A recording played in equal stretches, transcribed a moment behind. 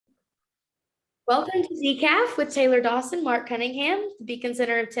Welcome to Decaf with Taylor Dawson, Mark Cunningham, the Beacon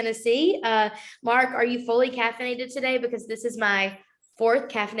Center of Tennessee. Mark, are you fully caffeinated today? Because this is my fourth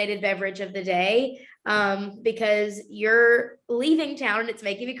caffeinated beverage of the day. Because you're leaving town and it's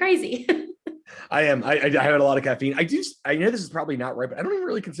making me crazy. I am. I had a lot of caffeine. I know this is probably not right, but I don't even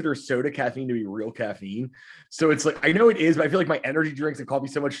really consider soda caffeine to be real caffeine. So it's like, I know it is, but I feel like my energy drinks and coffee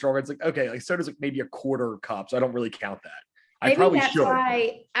so much stronger. It's like, okay, like soda's like maybe a quarter cup. So I don't really count that. I Maybe probably that's should.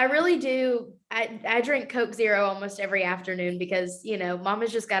 why I really do. I drink Coke Zero almost every afternoon because,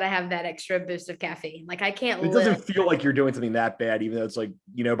 mama's just got to have that extra boost of caffeine. Like I can't It live. doesn't feel like you're doing something that bad, even though it's like,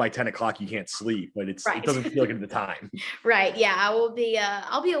 by 10 o'clock you can't sleep, but it Right. doesn't feel like it at the time. Right. Yeah, I'll be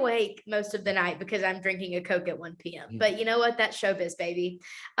awake most of the night because I'm drinking a Coke at 1 p.m. But you know what? That's showbiz, baby.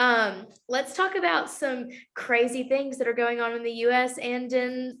 Let's talk about some crazy things that are going on in the US and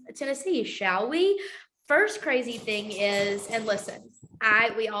in Tennessee, shall we? First crazy thing is, and listen,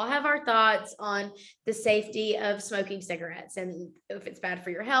 we all have our thoughts on the safety of smoking cigarettes and if it's bad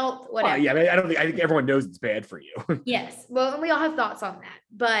for your health, Well, whatever. yeah, I think everyone knows it's bad for you. Yes, well, and we all have thoughts on that.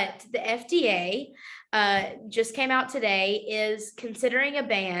 But the FDA just came out today is considering a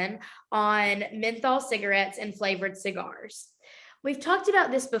ban on menthol cigarettes and flavored cigars. We've talked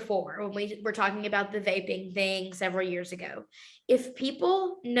about this before when we were talking about the vaping thing several years ago. If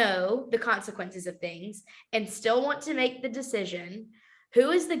people know the consequences of things and still want to make the decision,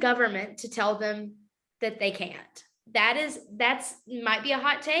 who is the government to tell them that they can't? That's might be a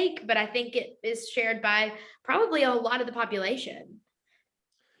hot take, but I think it is shared by probably a lot of the population.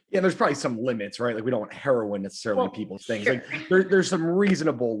 Yeah, there's probably some limits, right? Like we don't want heroin necessarily in Well, people's things. Like sure. there's some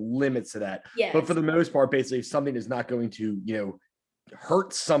reasonable limits to that. But for Yes. the most part, basically, if something is not going to,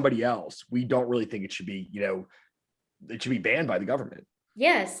 hurt somebody else, we don't really think it should be, it should be banned by the government.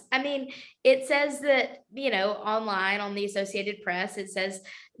 Yes. I mean, it says that, online on the Associated Press, it says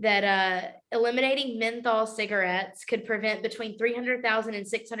that eliminating menthol cigarettes could prevent between 300,000 and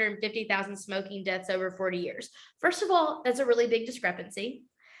 650,000 smoking deaths over 40 years. First of all, that's a really big discrepancy.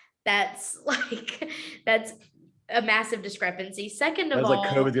 That's like, that's a massive discrepancy. Second of That's like all,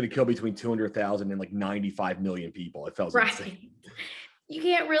 COVID's going to kill between 200,000 and like 95 million people. It feels insane. right. You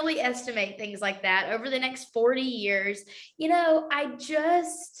can't really estimate things like that over the next 40 years. I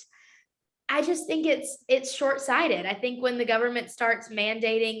just think it's short-sighted. I think when the government starts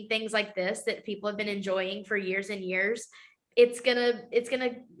mandating things like this that people have been enjoying for years and years, it's gonna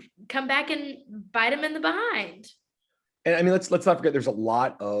come back and bite them in the behind. And I mean, let's not forget there's a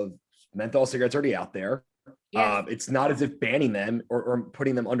lot of menthol cigarettes already out there. Yes. It's not as if banning them or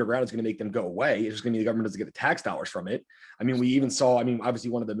putting them underground is going to make them go away. It's just going to be the government doesn't get the tax dollars from it. I mean, we even saw, I mean, obviously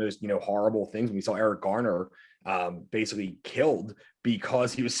one of the most, horrible things when we saw Eric Garner basically killed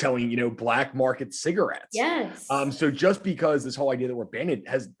because he was selling, black market cigarettes. Yes. So just because this whole idea that we're banning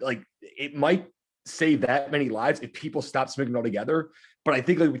has like, it might save that many lives if people stop smoking altogether. But I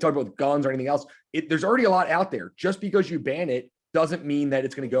think like we talked about guns or anything else, there's already a lot out there. Just because you ban it doesn't mean that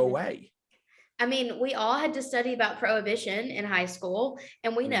it's going to go away. I mean, we all had to study about prohibition in high school,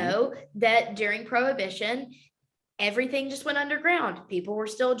 and we Mm-hmm. know that during prohibition, everything just went underground. People were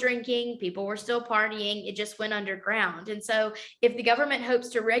still drinking, people were still partying. It just went underground. And so, if the government hopes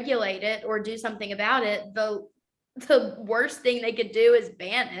to regulate it or do something about it, the worst thing they could do is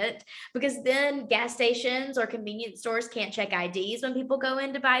ban it because then gas stations or convenience stores can't check IDs when people go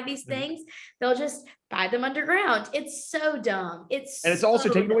in to buy these things. They'll just buy them underground. It's so dumb. And It's it's also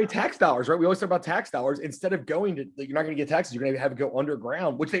so taking away dumb. tax dollars, right? We always talk about tax dollars. Instead of going to, like, you're not going to get taxes, you're going to have it go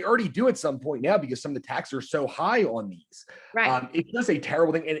underground, which they already do at some point now because some of the taxes are so high on these. Right. It's just a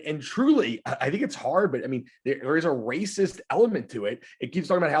terrible thing. And truly, I think it's hard, but I mean, there is a racist element to it. It keeps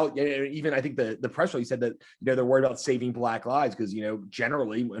talking about how, even I think the press release said that, they're worried about saving black lives because,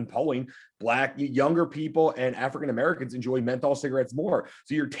 generally in polling, black younger people and African Americans enjoy menthol cigarettes more.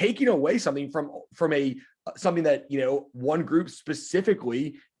 So you're taking away something from a something that one group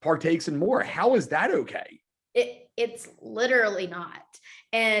specifically partakes in more. How is that okay? It's literally not.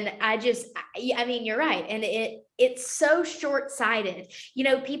 And I mean, you're right. And it's so short-sighted.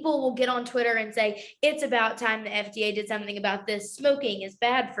 People will get on Twitter and say, it's about time the FDA did something about this. Smoking is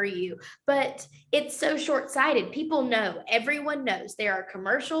bad for you. But it's so short-sighted. People know, everyone knows there are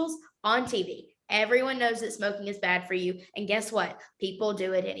commercials on TV. Everyone knows that smoking is bad for you. And guess what? People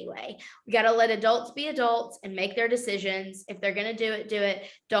do it anyway. We got to let adults be adults and make their decisions. If they're going to do it, do it.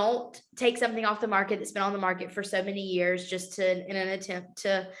 Don't take something off the market that's been on the market for so many years just to in an attempt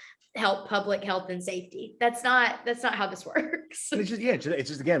to help public health and safety. That's not how this works. And it's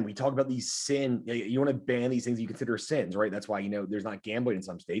just again, we talk about these you want to ban these things you consider sins, right? That's why, there's not gambling in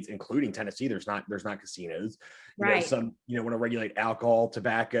some states, including Tennessee. There's not casinos. Right. Some, want to regulate alcohol,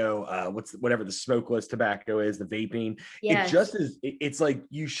 tobacco, whatever the smokeless tobacco is, the vaping. Yes. It just is, it's like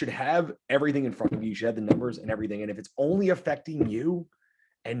you should have everything in front of you. You should have the numbers and everything. And if it's only affecting you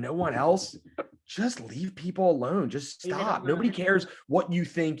and no one else, just leave people alone. Just stop. Nobody cares what you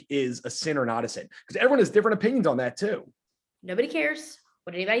think is a sin or not a sin, because everyone has different opinions on that too. Nobody cares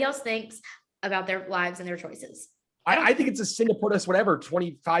what anybody else thinks about their lives and their choices. I think it's a sin to put us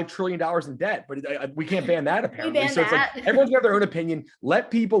 $25 trillion in debt, but we can't ban that apparently. So it's like everyone's got their own opinion.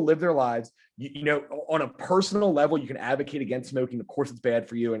 Let people live their lives. On a personal level, you can advocate against smoking. Of course, it's bad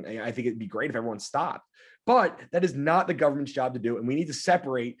for you, and I think it'd be great if everyone stopped. But that is not the government's job to do, and we need to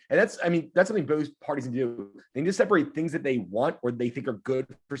separate. And that's something both parties need to do. They need to separate things that they want or they think are good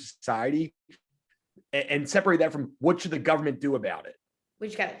for society, and separate that from what should the government do about it. We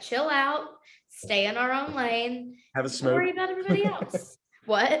just gotta chill out, stay in our own lane, have a smoke, worry about everybody else.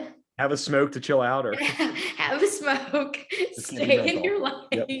 What? Have a smoke to chill out, or have a smoke, stay in your lane.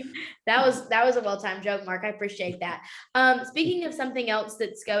 Yep. That was a well-timed joke, Mark. I appreciate that. Speaking of something else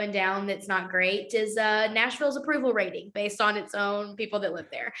that's going down that's not great is Nashville's approval rating based on its own people that live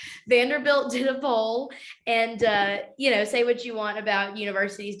there. Vanderbilt did a poll, and say what you want about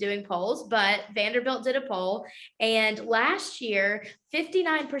universities doing polls, but Vanderbilt did a poll, and last year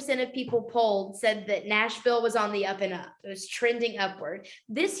 59% of people polled said that Nashville was on the up and up. It was trending upward.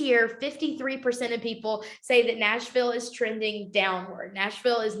 This year, 53% of people say that Nashville is trending downward.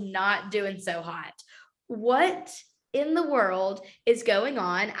 Nashville is not doing so hot. What in the world is going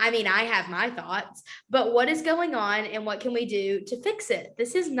on? I mean, I have my thoughts, but what is going on and what can we do to fix it?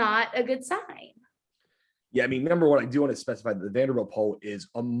 This is not a good sign. Yeah, number one, I do want to specify that the Vanderbilt poll is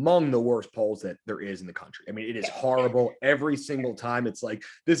among the worst polls that there is in the country. It is horrible every single time. It's like,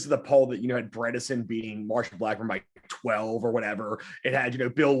 this is the poll that, had Bredesen beating Marsha Blackburn by 12 or whatever. It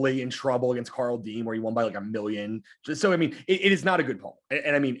had, Bill Lee in trouble against Carl Dean where he won by like 1 million. So, it is not a good poll.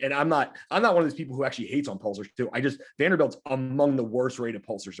 And I'm not one of those people who actually hates on pollsters too. Vanderbilt's among the worst rated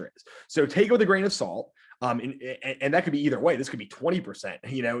pollsters there is. So take it with a grain of salt. And that could be either way. This could be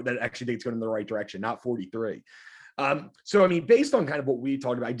 20%, that actually think it's going in the right direction, not 43. So, based on kind of what we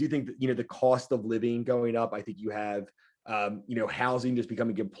talked about, I do think that, the cost of living going up. I think you have, housing just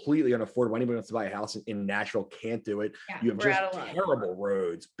becoming completely unaffordable. Anybody wants to buy a house in Nashville can't do it. Yeah, you have just terrible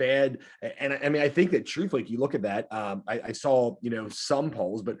roads, bad. And I think that truthfully, if you look at that, I saw, some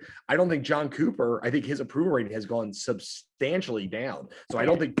polls, but I don't think John Cooper, I think his approval rating has gone substantially down. So I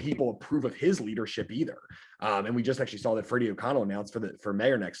don't think people approve of his leadership either. And we just actually saw that Freddie O'Connell announced for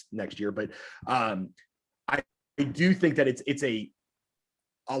mayor next year. But I do think that it's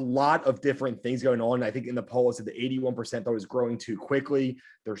a lot of different things going on. I think in the poll, it said that 81% thought it was growing too quickly.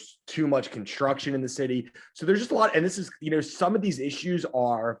 There's too much construction in the city. So there's just a lot. And this is, some of these issues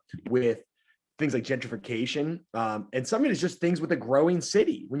are with things like gentrification. And some of it is just things with a growing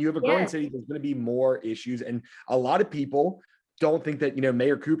city. When you have a growing city, there's going to be more issues. And a lot of people don't think that,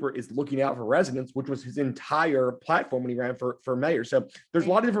 Mayor Cooper is looking out for residents, which was his entire platform when he ran for mayor. So there's a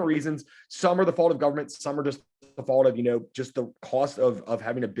lot of different reasons. Some are the fault of government. Some are just the fault of, just the cost of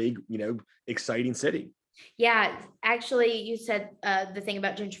having a big, exciting city. Yeah, actually, you said the thing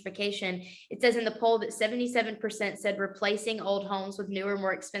about gentrification. It says in the poll that 77% said replacing old homes with newer,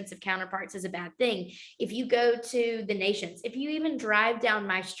 more expensive counterparts is a bad thing. If you go to the Nations, if you even drive down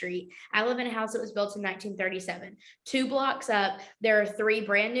my street, I live in a house that was built in 1937. 2 blocks up, there are 3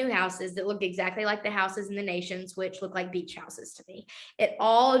 brand new houses that look exactly like the houses in the Nations, which look like beach houses to me. It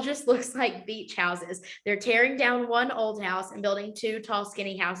all just looks like beach houses. They're tearing down one old house and building 2 tall,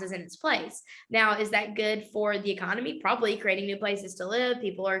 skinny houses in its place. Now, is that good for the economy? Probably. Creating new places to live.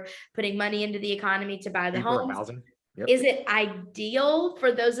 People are putting money into the economy to buy the homes. Yep. Is it ideal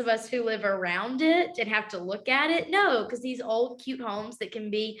for those of us who live around it and have to look at it? No, because these old cute homes that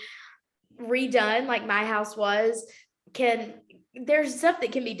can be redone like my house was, there's stuff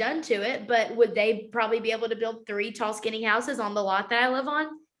that can be done to it, but would they probably be able to build 3 tall skinny houses on the lot that I live on?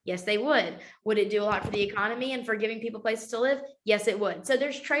 Yes, they would. Would it do a lot for the economy and for giving people places to live? Yes, it would. So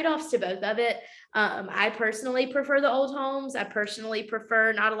there's trade-offs to both of it. I personally prefer the old homes. I personally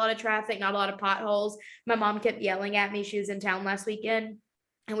prefer not a lot of traffic, not a lot of potholes. My mom kept yelling at me. She was in town last weekend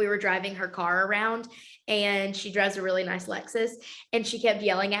and we were driving her car around, and she drives a really nice Lexus, and she kept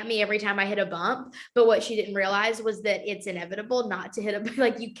yelling at me every time I hit a bump. But what she didn't realize was that it's inevitable not to hit a,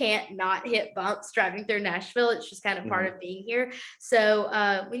 like, you can't not hit bumps driving through Nashville. It's just kind of part of being here.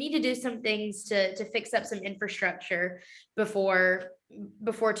 So we need to do some things to fix up some infrastructure before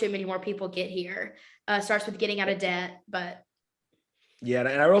before too many more people get here. Starts with getting out of debt, but Yeah,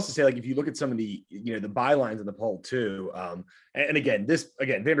 and I would also say, like, if you look at some of the, the bylines in the poll too, and again,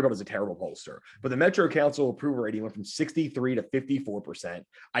 Vanderbilt is a terrible pollster, but the Metro Council approval rating went from 63 to 54%.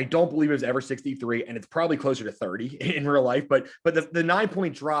 I don't believe it was ever 63, and it's probably closer to 30 in real life, but the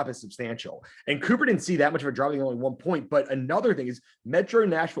 9-point drop is substantial. And Cooper didn't see that much of a drop, only 1 point. But another thing is Metro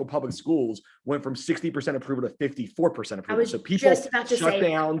Nashville Public Schools went from 60% approval to 54% approval. So people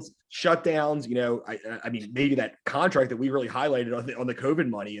shutdowns, I mean, maybe that contract that we really highlighted on the COVID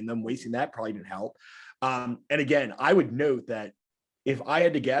money and them wasting that probably didn't help. And again, I would note that if I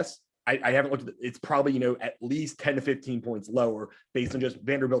had to guess, I haven't looked at it's probably, at least 10 to 15 points lower based on just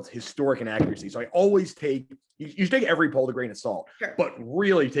Vanderbilt's historic inaccuracy. So I always you should take every poll with a grain of salt, sure, but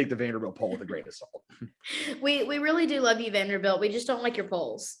really take the Vanderbilt poll with a grain of salt. We really do love you, Vanderbilt. We just don't like your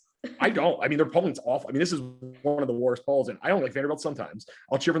polls. I don't. I mean, their polling's awful. I mean, this is one of the worst polls, and I don't like Vanderbilt sometimes.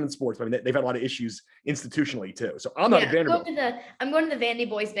 I'll cheer for them in sports, but I mean, they've had a lot of issues institutionally too. So I'm not a Vanderbilt. I'm going to the Vandy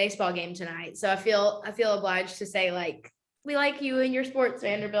boys baseball game tonight, so I feel obliged to say, like, we like you and your sports,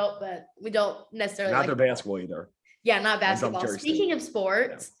 Vanderbilt, but we don't necessarily not their basketball either. Yeah, not basketball. Speaking of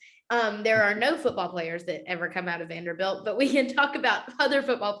sports, there are no football players that ever come out of Vanderbilt, but we can talk about other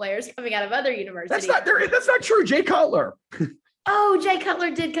football players coming out of other universities. That's not true. Jay Cutler. Oh, Jay Cutler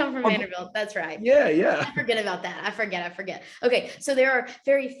did come from Vanderbilt. That's right. Yeah. I forget about that. I forget. Okay, so there are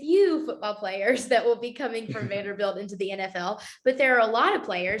very few football players that will be coming from Vanderbilt into the NFL, but there are a lot of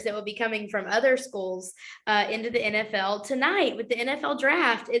players that will be coming from other schools into the NFL tonight with the NFL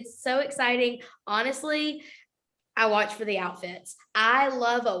draft. It's so exciting. Honestly, I watch for the outfits. I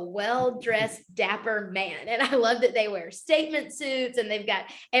love a well-dressed, dapper man. And I love that they wear statement suits, and they've got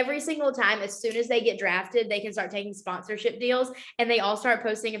every single time, as soon as they get drafted, they can start taking sponsorship deals, and they all start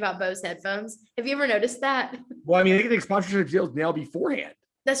posting about Bose headphones. Have you ever noticed that? Well, I mean, they can take sponsorship deals now beforehand.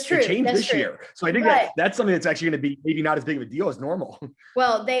 That's true. It changed this year. So I think that's something that's actually going to be maybe not as big of a deal as normal.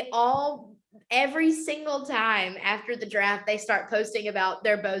 Well, every single time after the draft, they start posting about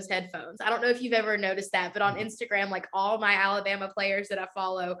their Bose headphones. I don't know if you've ever noticed that, but on Instagram, like, all my Alabama players that I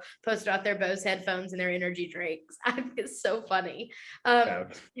follow post about their Bose headphones and their energy drinks. I think it's so funny.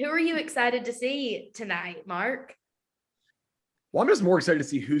 Who are you excited to see tonight, Mark? Well, I'm just more excited to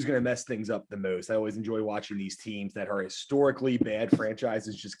see who's going to mess things up the most. I always enjoy watching these teams that are historically bad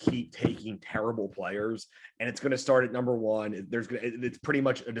franchises just keep taking terrible players, and it's going to start at number one. It's pretty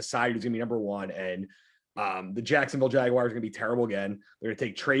much a decided who's going to be number one, and the Jacksonville Jaguars are going to be terrible again. They're going to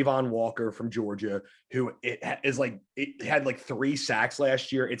take Trayvon Walker from Georgia, who it had like 3 sacks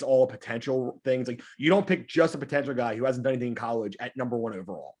last year. It's all potential things. Like, you don't pick just a potential guy who hasn't done anything in college at number one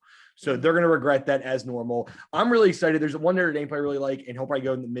overall. So they're going to regret that as normal. I'm really excited. There's one Notre Dame player I really like, and he'll probably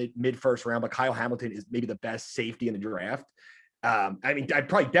go in the mid first round, but Kyle Hamilton is maybe the best safety in the draft. I mean,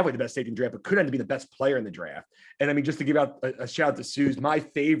 definitely the best safety in the draft, but could end up be the best player in the draft. And I mean, just to give out a shout out to Sue's, my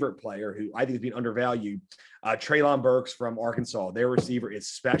favorite player who I think is being undervalued, Treylon Burks from Arkansas. Their receiver is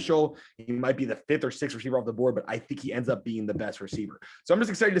special. He might be the 5th or 6th receiver off the board, but I think he ends up being the best receiver. So I'm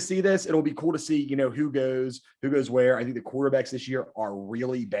just excited to see this. It'll be cool to see, who goes where. I think the quarterbacks this year are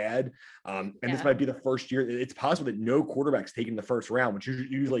really bad. This might be the first year. It's possible that no quarterbacks taken in the first round, which is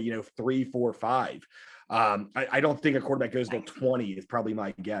usually, 3, 4, 5. I don't think a quarterback goes till 20 is probably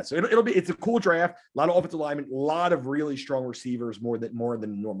my guess. So it's a cool draft, a lot of offensive linemen, a lot of really strong receivers, more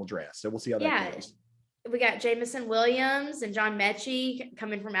than normal draft. So we'll see how that goes. We got Jamison Williams and John Mechie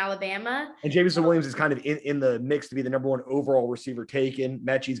coming from Alabama. And Jamison Williams is kind of in the mix to be the number one overall receiver taken.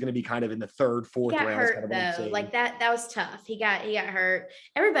 Mechie's going to be kind of in the 3rd, 4th round. Hurt, though. Like that was tough. He got hurt.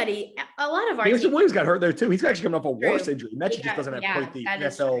 Everybody, a lot of our Jamison Williams got hurt there too. He's actually coming off a worse injury. Mechie just doesn't have quite the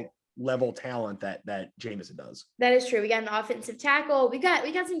NFL level talent that Jamison does. That is true. We got an offensive tackle. We got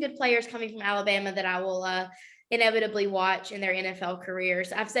some good players coming from Alabama that I will inevitably watch in their NFL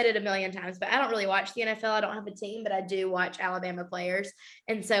careers. I've said it a million times, but I don't really watch the NFL. I don't have a team, but I do watch Alabama players.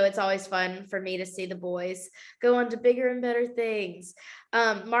 And so it's always fun for me to see the boys go on to bigger and better things.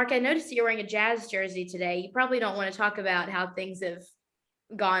 Mark, I noticed you're wearing a Jazz jersey today. You probably don't want to talk about how things have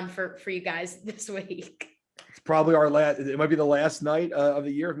gone for you guys this week. It's probably it might be the last night of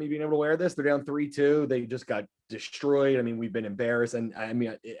the year of me being able to wear this. They're down 3-2. They just got destroyed. I mean, we've been embarrassed, and I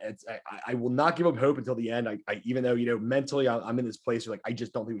mean, I will not give up hope until the end. I even though, mentally I'm in this place where, like, I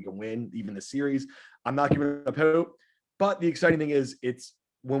just don't think we can win even the series. I'm not giving up hope, but the exciting thing is it's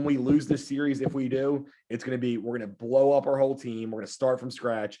when we lose this series, if we do, it's going to be, we're going to blow up our whole team. We're going to start from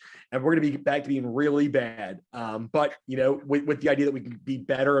scratch, and we're going to be back to being really bad. But, with the idea that we can be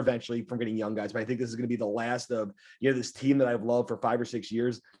better eventually from getting young guys. But I think this is going to be the last of, this team that I've loved for 5 or 6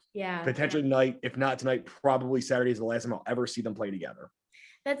 years. Yeah. Potentially tonight, if not tonight, probably Saturday is the last time I'll ever see them play together.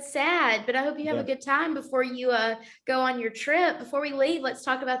 That's sad, but I hope you have a Yeah. good time before you go on your trip. Before we leave, let's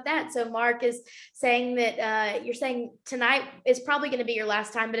talk about that. So Mark is saying that you're saying tonight is probably going to be your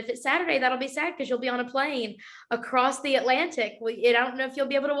last time, but if it's Saturday, that'll be sad because you'll be on a plane across the Atlantic. I don't know if you'll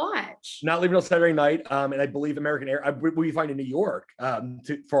be able to watch. Not leaving until Saturday night, and I believe American Air. We find in New York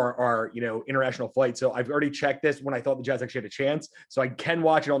for our international flight. So I've already checked this when I thought the Jazz actually had a chance, so I can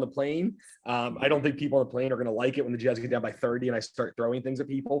watch it on the plane. I don't think people on the plane are going to like it when the Jazz get down by 30 and I start throwing things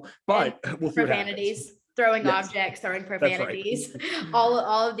at people, but we'll see what happens. Throwing objects, throwing profanities, right. all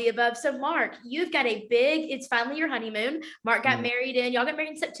of the above. So Mark, you've got it's finally your honeymoon. Mark got married y'all got married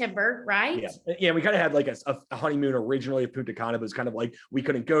in September, right? Yeah. We kind of had like a honeymoon originally of Punta Cana, but it was kind of like, we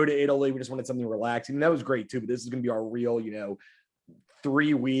couldn't go to Italy. We just wanted something relaxing. And that was great too, but this is going to be our real,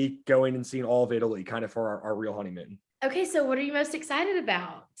 3-week going and seeing all of Italy kind of for our real honeymoon. Okay. So what are you most excited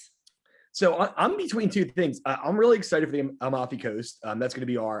about? So I'm between two things. I'm really excited for the Amalfi Coast. That's going to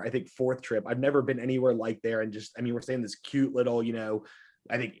be our, I think, 4th trip. I've never been anywhere like there. And we're staying in this cute little,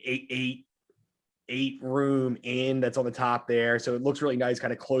 I think eight room inn that's on the top there. So it looks really nice,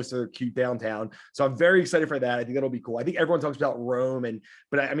 kind of close to cute downtown. So I'm very excited for that. I think that'll be cool. I think everyone talks about Rome,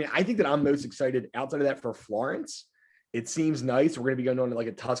 but I think that I'm most excited outside of that for Florence. It seems nice. We're going to be going on like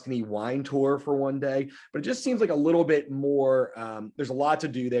a Tuscany wine tour for one day, but it just seems like a little bit more, there's a lot to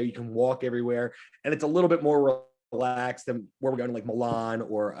do there. You can walk everywhere and it's a little bit more relaxed than where we're going to like Milan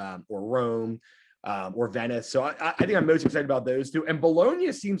or Rome or Venice. So I think I'm most excited about those two. And Bologna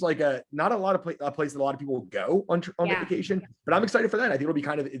seems like not a lot of a place that a lot of people go on vacation, but I'm excited for that. I think it'll be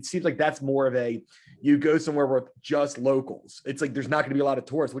it seems like that's more of you go somewhere with just locals. It's like, there's not going to be a lot of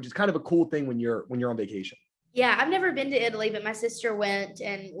tourists, which is kind of a cool thing when you're on vacation. Yeah, I've never been to Italy, but my sister went,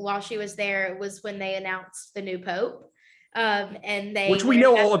 and while she was there, it was when they announced the new pope. Which we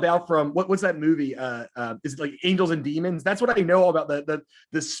know all about from what's that movie? Is it like Angels and Demons? That's what I know all about,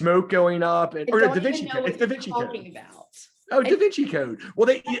 the smoke going up or Da Vinci Code. It's Da Vinci Code. Oh, Da Vinci Code.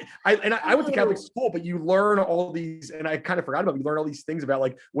 Well, I went to Catholic school, but you learn all these, and I kind of forgot about it. You learn all these things about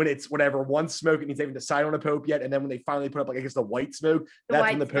like when it's whatever one smoke, it means they haven't decided on a pope yet, and then when they finally put up like I guess the white smoke, that's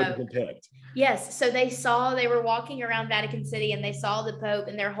when the pope has been picked. Yes, so they were walking around Vatican City and they saw the pope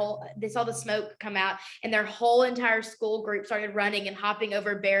and they saw the smoke come out, and their whole entire school group started running and hopping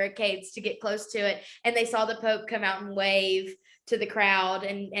over barricades to get close to it, and they saw the pope come out and wave to the crowd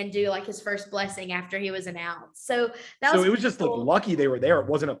and do like his first blessing after he was announced. So it was just cool. Like lucky they were there. It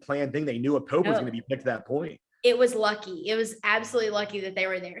wasn't a planned thing. They knew a pope was going to be picked at that point. It was lucky. It was absolutely lucky that they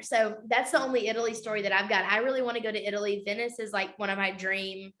were there. So that's the only Italy story that I've got. I really want to go to Italy. Venice is like one of my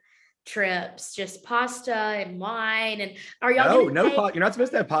dream trips, just pasta and wine. And are y'all you're not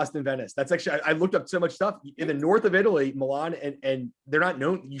supposed to have pasta in Venice. That's actually, I looked up so much stuff in the north of Italy, Milan, and they're not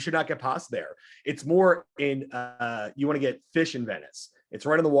known. You should not get pasta there. It's more in you want to get fish in Venice. It's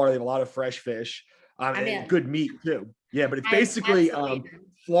right on the water. They have a lot of fresh fish and good meat too. Yeah, but it's basically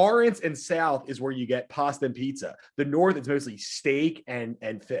Florence and south is where you get pasta and pizza. The north is mostly steak and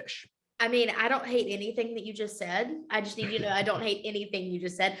fish. I mean, I don't hate anything that you just said. I just need you to know I don't hate anything you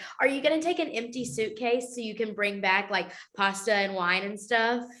just said. Are you going to take an empty suitcase so you can bring back like pasta and wine and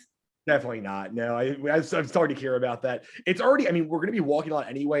stuff? Definitely not. No, I'm starting to hear about that. It's already, we're going to be walking a lot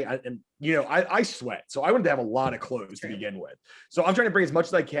anyway. I sweat. So I wanted to have a lot of clothes to begin with. So I'm trying to bring as much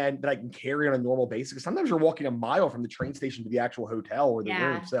as I can that I can carry on a normal basis. Sometimes you're walking a mile from the train station to the actual hotel or the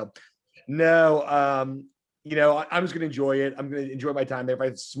room. So no, I'm just going to enjoy it. I'm going to enjoy my time there. If I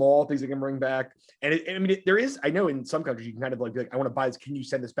have small things I can bring back. And there is, I know in some countries you can kind of like, be like, I want to buy this. Can you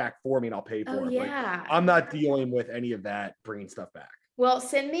send this back for me? And I'll pay for it. Yeah. I'm not dealing with any of that, bringing stuff back. Well,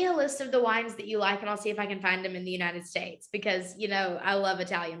 send me a list of the wines that you like, and I'll see if I can find them in the United States because, I love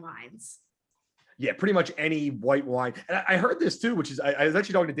Italian wines. Yeah, pretty much any white wine. And I heard this too, which is, I was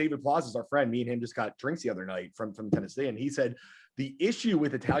actually talking to David Plazas, our friend. Me and him just got drinks the other night from Tennessee. And he said, the issue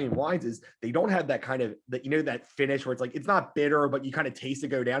with Italian wines is they don't have that kind of that finish where it's like, it's not bitter, but you kind of taste it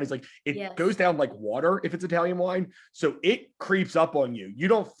go down. He's like, it goes down like water if it's Italian wine. So it creeps up on you. You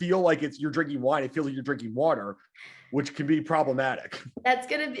don't feel like you're drinking wine. It feels like you're drinking water, which can be problematic.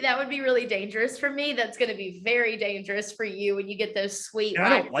 That would be really dangerous for me. That's going to be very dangerous for you when you get those sweet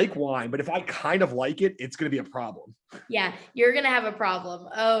wines. I don't like wine, but if I kind of like it, it's going to be a problem. Yeah, you're going to have a problem.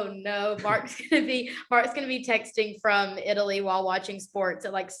 Oh no, Mark's going to be texting from Italy while watching sports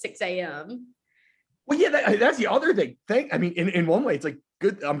at like 6 a.m. Well, yeah, that's the other thing. In one way, it's like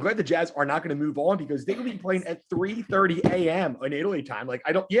good. I'm glad the Jazz are not going to move on because they will be playing at 3:30 a.m. in Italy time. Like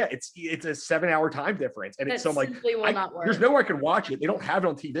I don't, yeah, it's a 7-hour time difference, and it's That so I'm like, simply will not work. there's nowhere I can watch it. They don't have it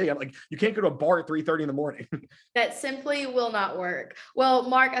on TV. I'm like, you can't go to a bar at 3:30 in the morning. That simply will not work. Well,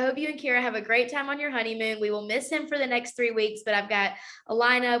 Mark, I hope you and Kira have a great time on your honeymoon. We will miss him for the next 3 weeks, but I've got a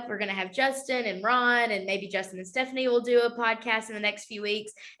lineup. We're going to have Justin and Ron, and maybe Justin and Stephanie will do a podcast in the next few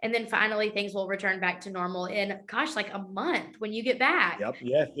weeks. And then finally things will return back to normal in, gosh, like a month when you get back. Yep.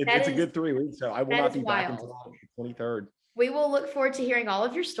 Yeah. It's a good 3 weeks. So I will not be back wild. until the 23rd. We will look forward to hearing all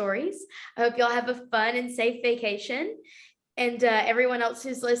of your stories. I hope y'all have a fun and safe vacation. And everyone else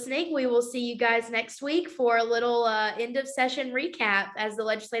who's listening, we will see you guys next week for a little end of session recap as the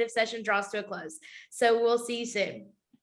legislative session draws to a close. So we'll see you soon.